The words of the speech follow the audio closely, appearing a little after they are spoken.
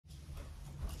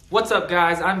What's up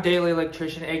guys, I'm Daily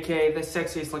Electrician, aka the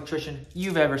sexiest electrician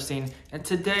you've ever seen. And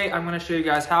today I'm gonna show you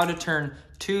guys how to turn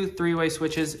two three-way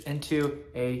switches into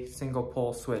a single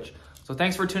pole switch. So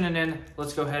thanks for tuning in.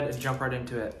 Let's go ahead and jump right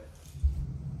into it.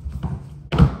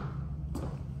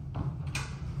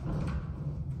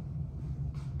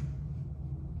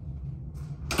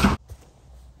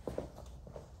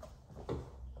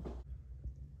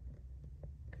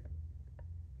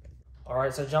 All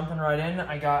right, so jumping right in,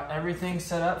 I got everything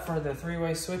set up for the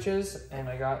three-way switches, and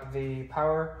I got the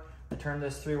power to turn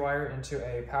this three-wire into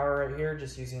a power right here,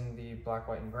 just using the black,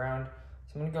 white, and ground.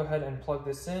 So I'm gonna go ahead and plug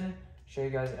this in, show you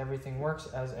guys everything works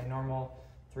as a normal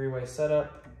three-way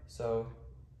setup. So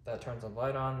that turns the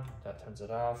light on, that turns it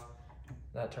off,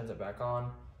 that turns it back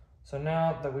on. So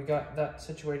now that we got that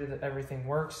situated, that everything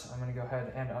works, I'm gonna go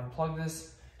ahead and unplug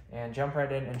this and jump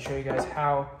right in and show you guys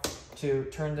how to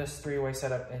turn this three-way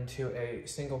setup into a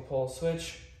single pole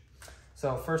switch.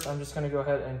 So first I'm just going to go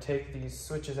ahead and take these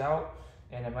switches out,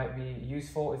 and it might be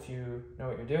useful if you know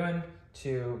what you're doing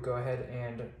to go ahead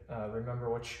and remember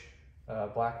which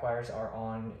black wires are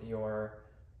on your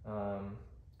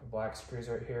black screws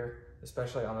right here,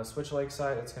 especially on the switch leg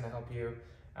side. It's going to help you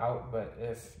out, but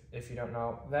if you don't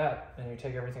know that and you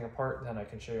take everything apart, then I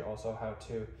can show you also how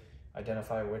to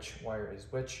identify which wire is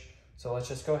which. So let's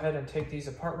just go ahead and take these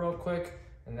apart real quick,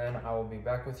 and then I will be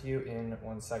back with you in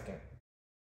 1 second.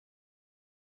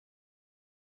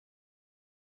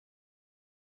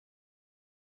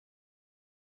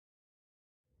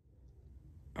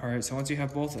 All right, so once you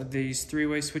have both of these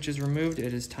three-way switches removed,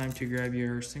 it is time to grab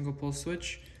your single pole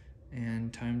switch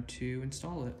and time to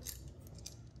install it.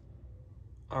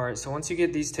 All right, so once you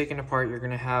get these taken apart, you're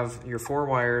gonna have your 4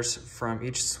 wires from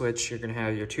each switch. You're gonna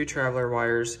have your 2 traveler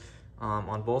wires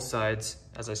on both sides,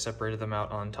 as I separated them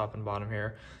out on top and bottom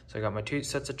here. So I got my 2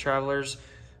 sets of travelers,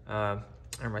 or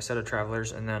my set of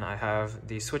travelers, and then I have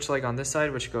the switch leg on this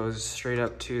side, which goes straight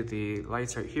up to the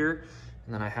lights right here.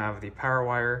 And then I have the power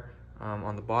wire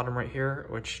on the bottom right here,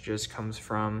 which just comes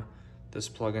from this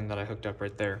plug-in that I hooked up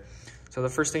right there. So the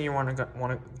first thing you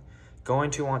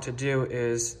going to want to do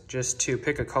is just to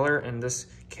pick a color. In this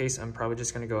case, I'm probably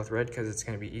just gonna go with red because it's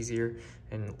gonna be easier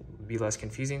and be less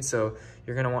confusing. So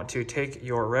you're gonna want to take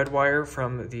your red wire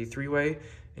from the three-way,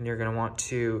 and you're gonna want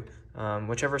to,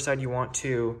 whichever side you want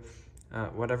to,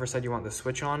 whatever side you want the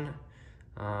switch on,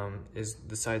 is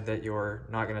the side that you're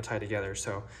not gonna tie together.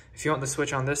 So if you want the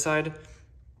switch on this side,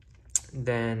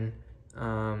 then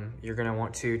you're gonna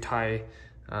want to tie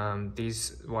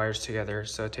these wires together.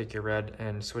 So take your red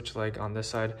and switch leg on this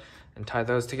side and tie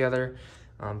those together.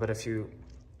 But if you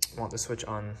want the switch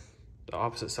on the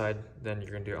opposite side, then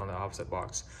you're gonna do it on the opposite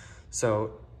box.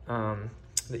 So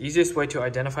the easiest way to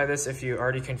identify this, if you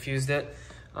already confused it,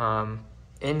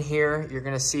 in here, you're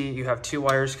gonna see you have 2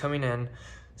 wires coming in.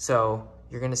 So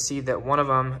you're gonna see that one of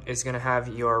them is gonna have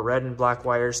your red and black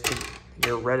wires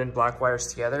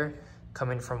together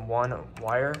coming from one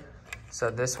wire. So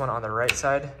this one on the right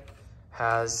side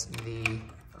has the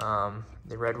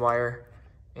red wire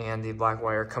and the black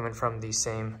wire coming from the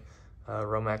same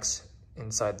Romex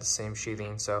inside the same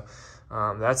sheathing. So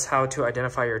that's how to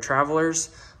identify your travelers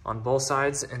on both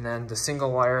sides. And then the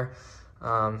single wire,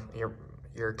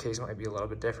 your case might be a little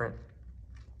bit different,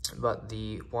 but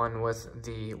the one with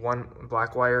the one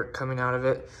black wire coming out of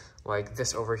it, like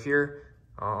this over here,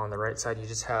 on the right side, you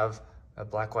just have a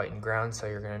black, white, and ground. So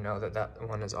you're gonna know that that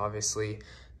one is obviously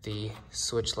the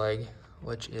switch leg,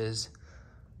 which is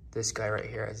this guy right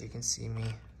here, as you can see me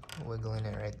wiggling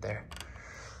it right there.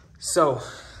 So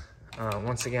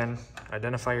once again,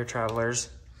 identify your travelers,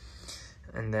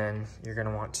 and then you're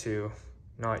gonna want to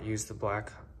not use the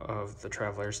black of the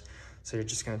travelers. So you're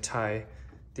just gonna tie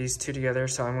these 2 together.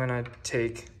 So I'm gonna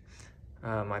take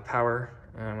my power,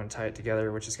 and I'm gonna tie it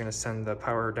together, which is gonna send the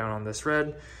power down on this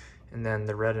red, and then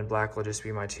the red and black will just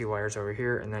be my 2 wires over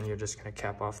here, and then you're just gonna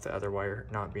cap off the other wire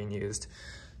not being used.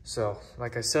 So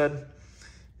like I said,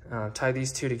 tie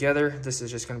these 2 together. This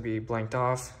is just gonna be blanked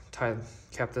off.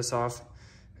 Cap this off,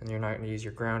 and you're not gonna use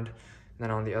your ground. And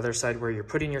then on the other side where you're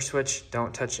putting your switch,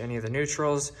 don't touch any of the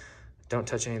neutrals, don't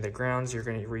touch any of the grounds. You're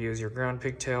gonna reuse your ground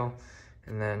pigtail,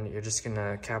 and then you're just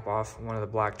gonna cap off one of the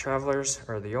black travelers,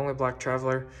 or the only black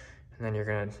traveler, and then you're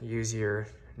gonna use your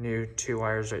new 2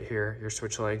 wires right here, your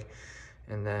switch leg,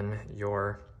 and then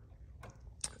your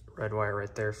red wire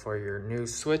right there for your new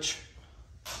switch,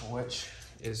 which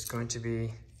is going to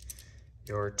be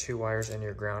your 2 wires and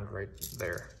your ground right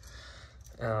there.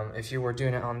 If you were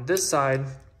doing it on this side,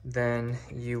 then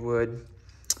you would,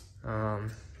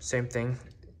 same thing,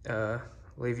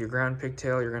 leave your ground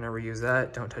pigtail, you're gonna reuse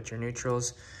that, don't touch your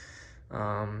neutrals.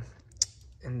 And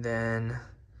then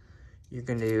you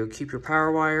can do keep your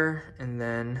power wire and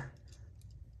then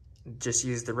just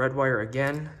use the red wire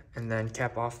again and then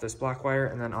cap off this black wire,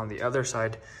 and then on the other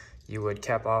side you would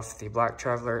cap off the black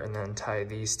traveler and then tie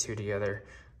these two together,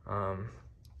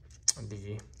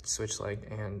 the switch leg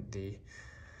and the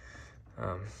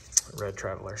red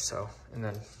traveler. So, and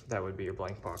then that would be your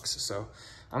blank box. So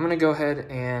I'm gonna go ahead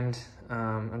and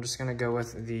I'm just gonna go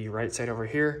with the right side over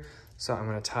here. So I'm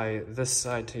gonna tie this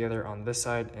side together on this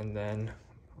side, and then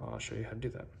I'll show you how to do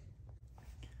that.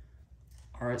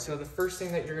 All right, so the first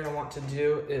thing that you're gonna want to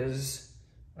do is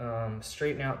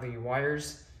straighten out the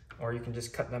wires, or you can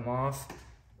just cut them off.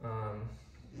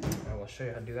 I will show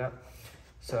you how to do that.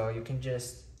 So you can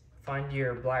just find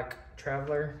your black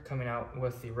traveler coming out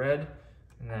with the red,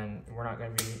 and then we're not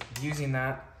gonna be using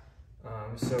that.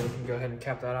 So we can go ahead and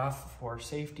cap that off for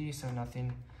safety so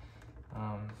nothing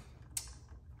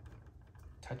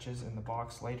touches in the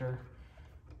box later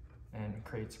and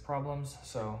creates problems.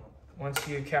 So once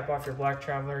you cap off your black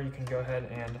traveler, you can go ahead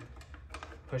and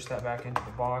push that back into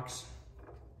the box.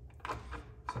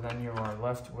 So then you are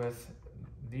left with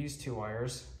these two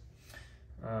wires.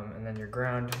 And then your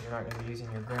ground, you're not gonna be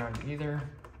using your ground either,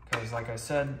 because like I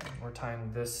said, we're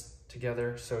tying this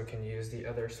together so we can use the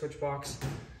other switch box.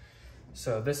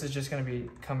 So this is just gonna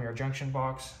become your junction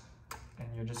box, and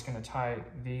you're just gonna tie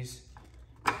these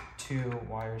two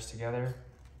wires together.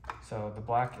 So the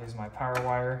black is my power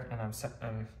wire, and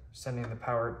I'm sending the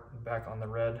power back on the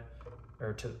red,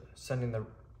 or sending the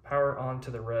power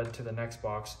onto the red to the next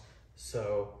box.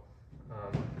 So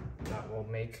that will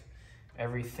make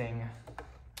everything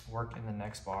work in the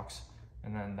next box,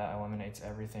 and then that eliminates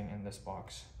everything in this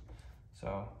box.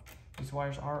 So these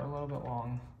wires are a little bit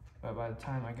long, but by the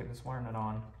time I get this wire nut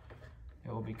on,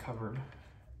 it will be covered.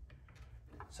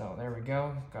 So there we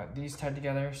go, got these tied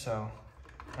together. So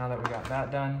now that we got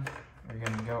that done, we're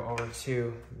gonna go over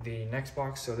to the next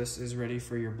box. So this is ready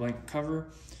for your blank cover.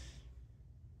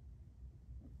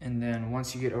 And then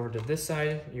once you get over to this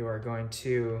side, you are going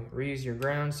to reuse your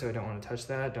ground. So I don't want to touch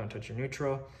that, don't touch your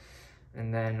neutral.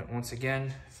 And then once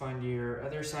again, find your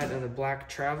other side of the black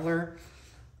traveler.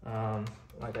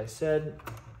 Like I said,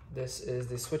 this is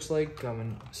the switch leg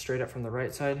coming straight up from the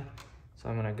right side. So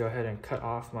I'm gonna go ahead and cut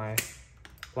off my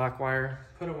black wire,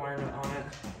 put a wire nut on it,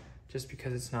 just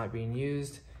because it's not being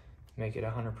used, make it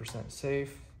 100%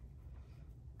 safe.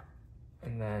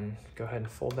 And then go ahead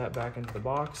and fold that back into the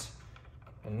box.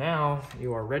 And now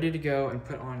you are ready to go and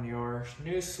put on your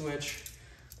new switch,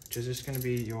 which is just gonna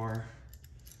be your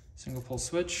single pole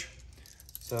switch.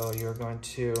 So you're going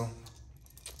to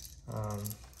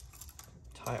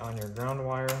tie on your ground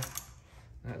wire.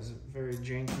 That is very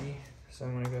janky. So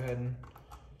I'm gonna go ahead and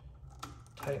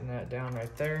tighten that down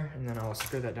right there, and then I'll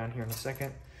screw that down here in a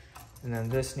second. And then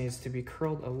this needs to be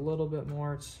curled a little bit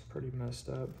more. It's pretty messed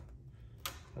up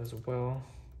as well.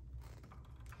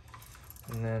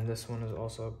 And then this one is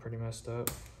also pretty messed up.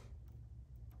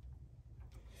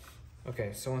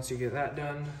 Okay, so once you get that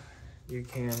done, you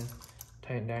can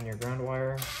tighten down your ground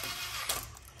wire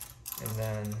and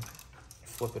then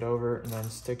flip it over, and then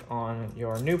stick on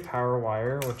your new power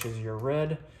wire, which is your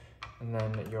red, and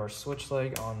then your switch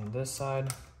leg on this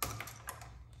side.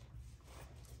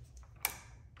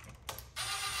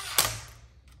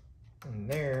 And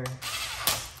there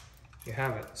you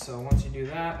have it. So once you do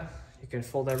that, you can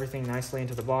fold everything nicely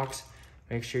into the box.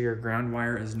 Make sure your ground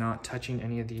wire is not touching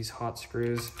any of these hot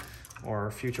screws or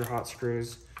future hot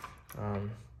screws.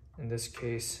 In this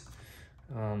case,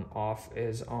 off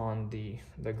is on the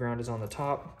ground is on the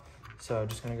top. So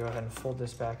just gonna go ahead and fold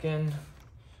this back in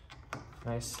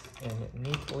nice and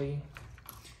neatly.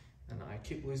 And I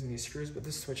keep losing these screws, but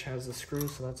this switch has the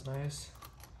screws, so that's nice.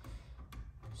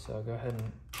 So go ahead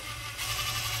and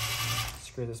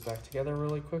screw this back together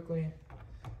really quickly.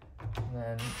 And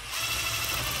then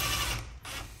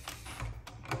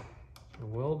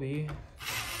we'll be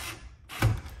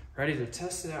ready to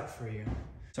test it out for you.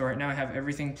 So right now I have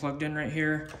everything plugged in right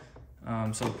here.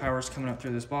 So the power is coming up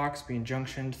through this box, being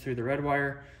junctioned through the red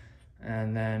wire,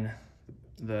 and then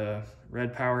the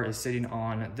red power is sitting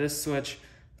on this switch.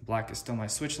 The black is still my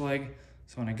switch leg.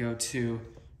 So when I go to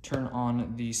turn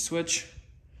on the switch,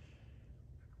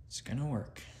 it's gonna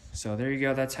work. So there you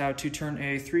go, that's how to turn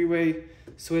a three-way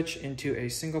switch into a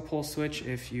single pole switch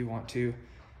if you want to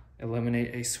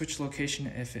eliminate a switch location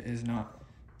if it is not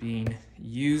being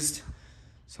used.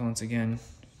 So once again,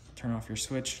 turn off your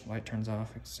switch, light turns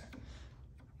off, it's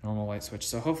normal light switch.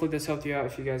 So hopefully this helped you out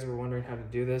if you guys were wondering how to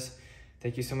do this.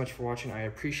 Thank you so much for watching, I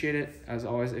appreciate it. As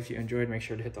always, if you enjoyed, make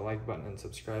sure to hit the like button and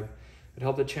subscribe. It would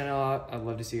help the channel out. I'd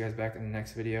love to see you guys back in the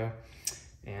next video.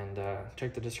 And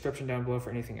check the description down below for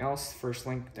anything else. First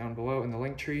link down below in the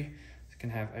link tree. can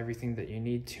have everything that you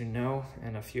need to know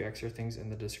and a few extra things in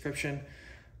the description.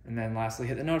 And then lastly,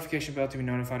 hit the notification bell to be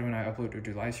notified when I upload or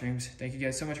do live streams. Thank you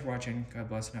guys so much for watching. God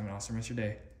bless and have an awesome rest of your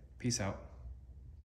day. Peace out.